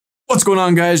What's going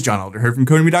on, guys? John Elder here from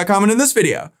Codemy.com, and in this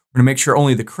video, we're gonna make sure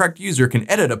only the correct user can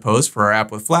edit a post for our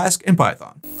app with Flask and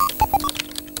Python.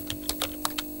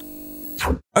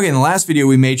 Okay, in the last video,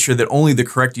 we made sure that only the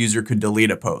correct user could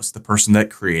delete a post, the person that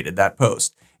created that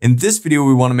post. In this video,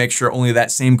 we wanna make sure only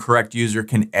that same correct user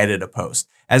can edit a post.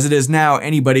 As it is now,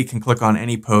 anybody can click on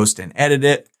any post and edit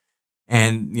it.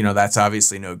 And that's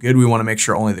obviously no good. We wanna make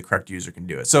sure only the correct user can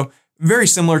do it. So very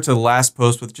similar to the last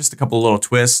post with just a couple of little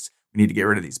twists. We need to get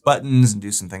rid of these buttons and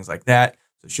do some things like that.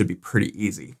 So it should be pretty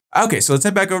easy. Okay, so let's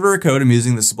head back over to our code. I'm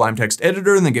using the Sublime Text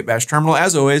Editor and the Git Bash terminal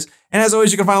as always. And as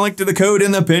always, you can find a link to the code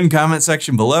in the pinned comment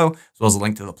section below, as well as a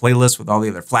link to the playlist with all the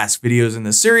other Flask videos in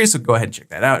this series. So go ahead and check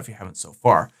that out if you haven't so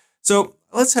far. So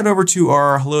let's head over to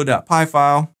our hello.py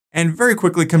file and very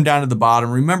quickly come down to the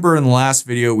bottom. Remember in the last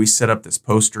video, we set up this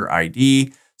poster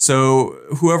ID. So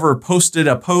whoever posted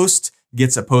a post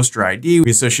gets a poster ID.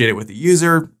 We associate it with the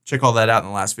user. Check all that out in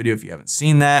the last video if you haven't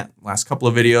seen that, last couple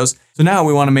of videos. So now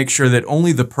we want to make sure that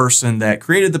only the person that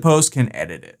created the post can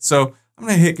edit it. So I'm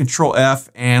going to hit Control F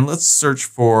and let's search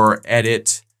for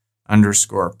edit_post.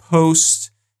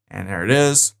 And there it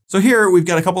is. So here we've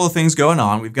got a couple of things going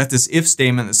on. We've got this if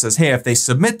statement that says, hey, if they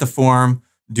submit the form,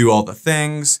 do all the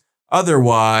things.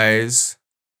 Otherwise,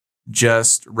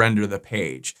 just render the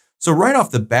page. So right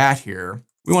off the bat here,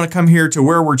 we want to come here to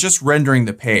where we're just rendering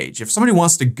the page. If somebody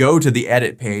wants to go to the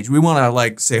edit page, we want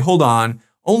to say, hold on,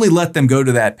 only let them go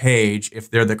to that page if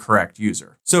they're the correct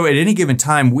user. So at any given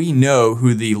time, we know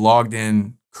who the logged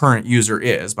in current user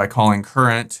is by calling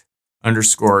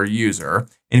current_user.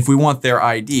 And if we want their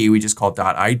ID, we just call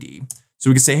 .id. So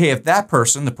we can say, hey, if that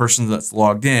person, the person that's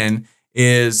logged in,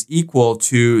 is equal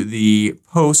to the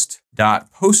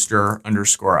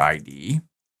post.poster_ID,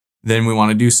 then we want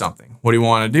to do something. What do we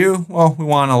want to do? Well, we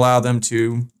want to allow them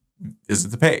to visit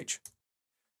the page,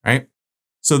 right?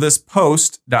 So this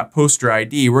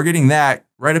post.poster_ID, we're getting that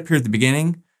right up here at the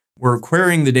beginning. We're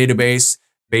querying the database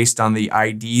based on the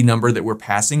ID number that we're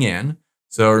passing in.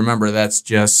 So remember, that's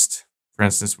just, for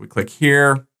instance, we click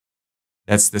here,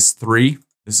 that's this 3.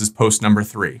 This is post number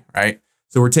 3, right?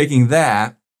 So we're taking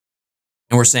that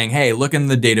and we're saying, hey, look in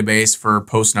the database for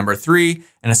post number 3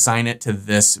 and assign it to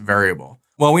this variable.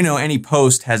 Well, we know any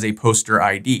post has a poster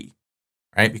ID,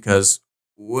 right? Because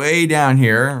way down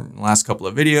here in the last couple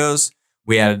of videos,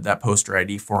 we added that poster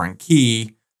ID foreign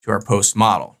key to our post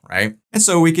model, right? And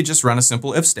so we could just run a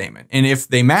simple if statement. And if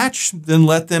they match, then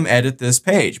let them edit this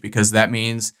page because that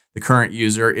means the current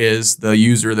user is the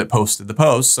user that posted the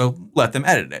post. So let them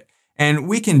edit it. And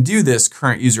we can do this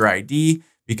current user ID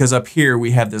because up here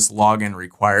we have this login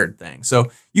required thing.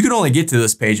 So you can only get to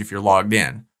this page if you're logged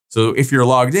in. So if you're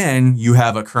logged in, you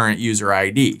have a current user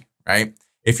ID, right?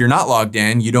 If you're not logged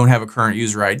in, you don't have a current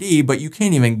user ID, but you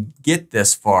can't even get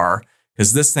this far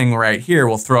because this thing right here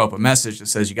will throw up a message that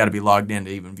says you got to be logged in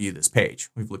to even view this page.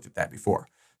 We've looked at that before.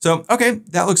 So, okay,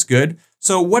 that looks good.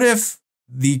 So what if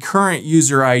the current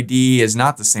user ID is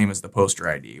not the same as the poster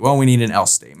ID? Well, we need an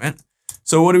else statement.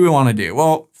 So what do we want to do?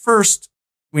 Well, first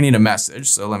we need a message.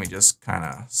 So let me just kind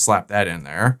of slap that in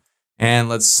there. And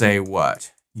let's say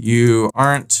what? You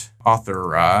aren't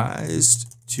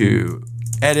authorized to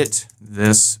edit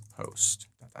this post. ...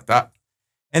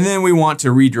 And then we want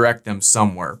to redirect them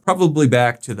somewhere, probably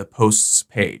back to the posts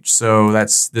page. So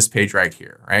that's this page right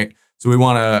here, right? So we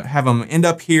want to have them end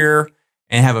up here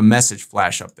and have a message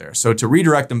flash up there. So to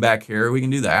redirect them back here, we can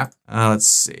do that. Let's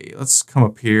see, let's come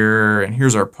up here and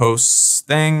here's our posts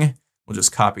thing. We'll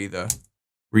just copy the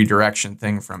redirection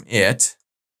thing from it.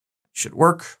 Should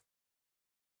work.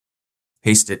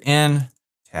 Paste it in,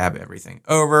 tab everything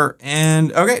over,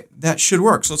 and okay, that should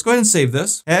work. So let's go ahead and save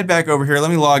this. Head back over here. Let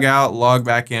me log out, log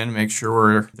back in, make sure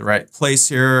we're in the right place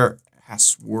here.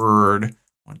 Password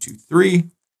 123.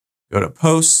 Go to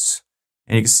posts,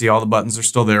 and you can see all the buttons are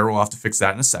still there. We'll have to fix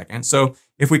that in a second. So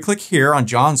if we click here on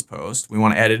John's post, we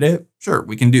want to edit it. Sure,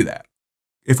 we can do that.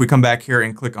 If we come back here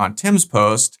and click on Tim's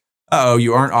post,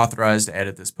 you aren't authorized to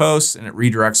edit this post, and it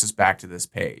redirects us back to this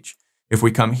page. If we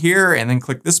come here and then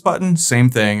click this button, same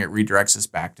thing, it redirects us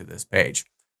back to this page.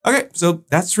 Okay, so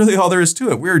that's really all there is to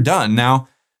it. We're done. Now,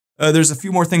 there's a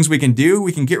few more things we can do.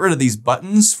 We can get rid of these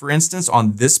buttons, for instance,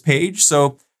 on this page.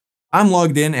 So I'm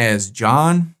logged in as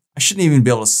John. I shouldn't even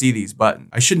be able to see these buttons.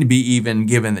 I shouldn't be even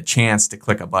given the chance to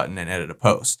click a button and edit a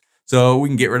post. So we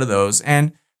can get rid of those.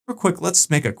 And real quick, let's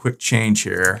make a quick change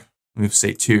here. Let me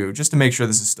say 2, just to make sure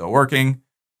this is still working.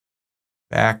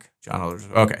 Back, John Elder.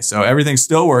 Okay, so everything's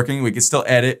still working. We can still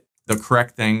edit the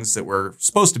correct things that we're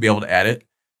supposed to be able to edit,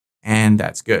 and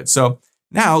that's good. So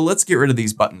now let's get rid of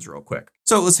these buttons real quick.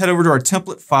 So let's head over to our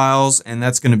template files, and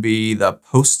that's going to be the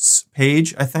posts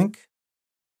page, I think.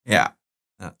 Yeah,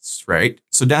 That's right.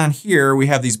 So down here, we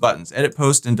have these buttons, edit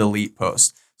post and delete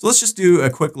post. So let's just do a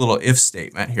quick little if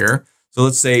statement here. So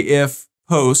let's say if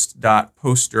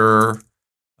post.poster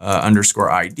underscore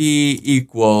ID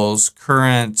equals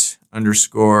current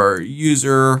underscore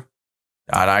user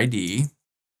dot ID,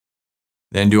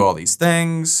 then do all these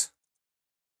things.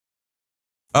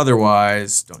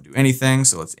 Otherwise, don't do anything.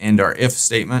 So let's end our if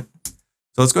statement.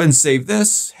 So let's go ahead and save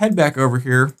this, head back over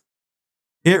here,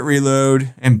 hit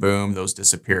reload, and boom, those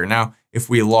disappear. Now, if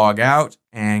we log out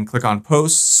and click on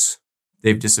posts,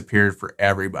 they've disappeared for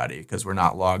everybody because we're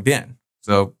not logged in.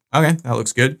 So, okay, that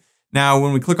looks good. Now,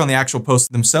 when we click on the actual posts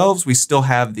themselves, we still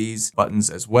have these buttons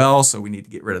as well. So we need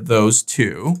to get rid of those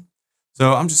too.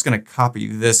 So I'm just going to copy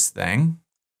this thing.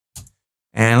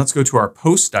 And let's go to our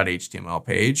post.html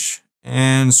page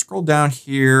and scroll down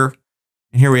here.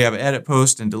 And here we have edit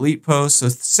post and delete post. So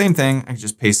it's the same thing. I can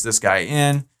just paste this guy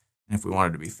in. And if we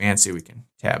wanted to be fancy, we can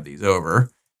tab these over.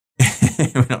 We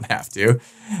don't have to.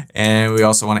 And we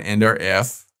also want to end our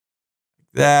if like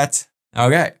that.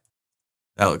 Okay.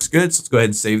 That looks good. So let's go ahead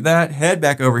and save that. Head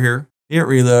back over here, hit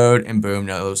reload, and boom,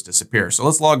 now those disappear. So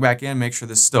let's log back in, make sure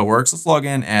this still works. Let's log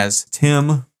in as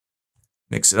Tim.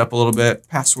 Mix it up a little bit.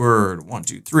 Password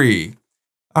 123.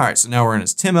 All right, so now we're in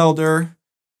as Tim Elder.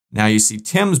 Now you see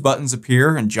Tim's buttons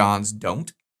appear and John's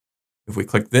don't. If we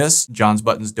click this, John's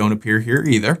buttons don't appear here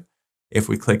either. If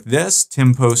we click this,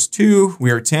 Tim post 2,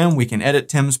 we are Tim. We can edit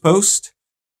Tim's post.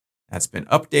 That's been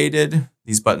updated.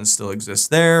 These buttons still exist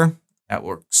there. That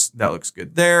looks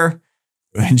good there.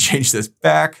 Go ahead and change this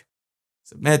back.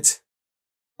 Submit.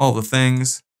 All the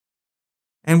things.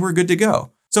 And we're good to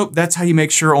go. So that's how you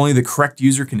make sure only the correct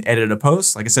user can edit a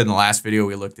post. Like I said in the last video,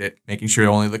 we looked at making sure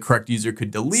only the correct user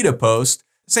could delete a post.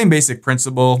 Same basic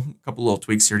principle. A couple little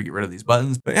tweaks here to get rid of these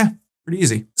buttons. But yeah, pretty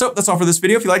easy. So that's all for this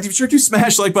video. If you liked it, be sure to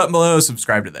smash the like button below,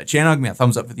 subscribe to that channel, give me a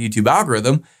thumbs up for the YouTube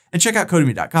algorithm, and check out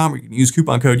Codemy.com where you can use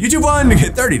coupon code YouTube1 to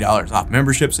get $30 off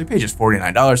membership. So you pay just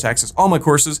 $49 to access all my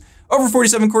courses, over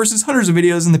 47 courses, hundreds of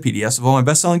videos, and the PDFs of all my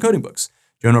best-selling coding books.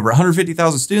 Join over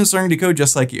 150,000 students learning to code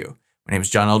just like you. My name is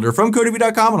John Elder from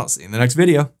Codemy.com, and I'll see you in the next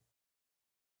video.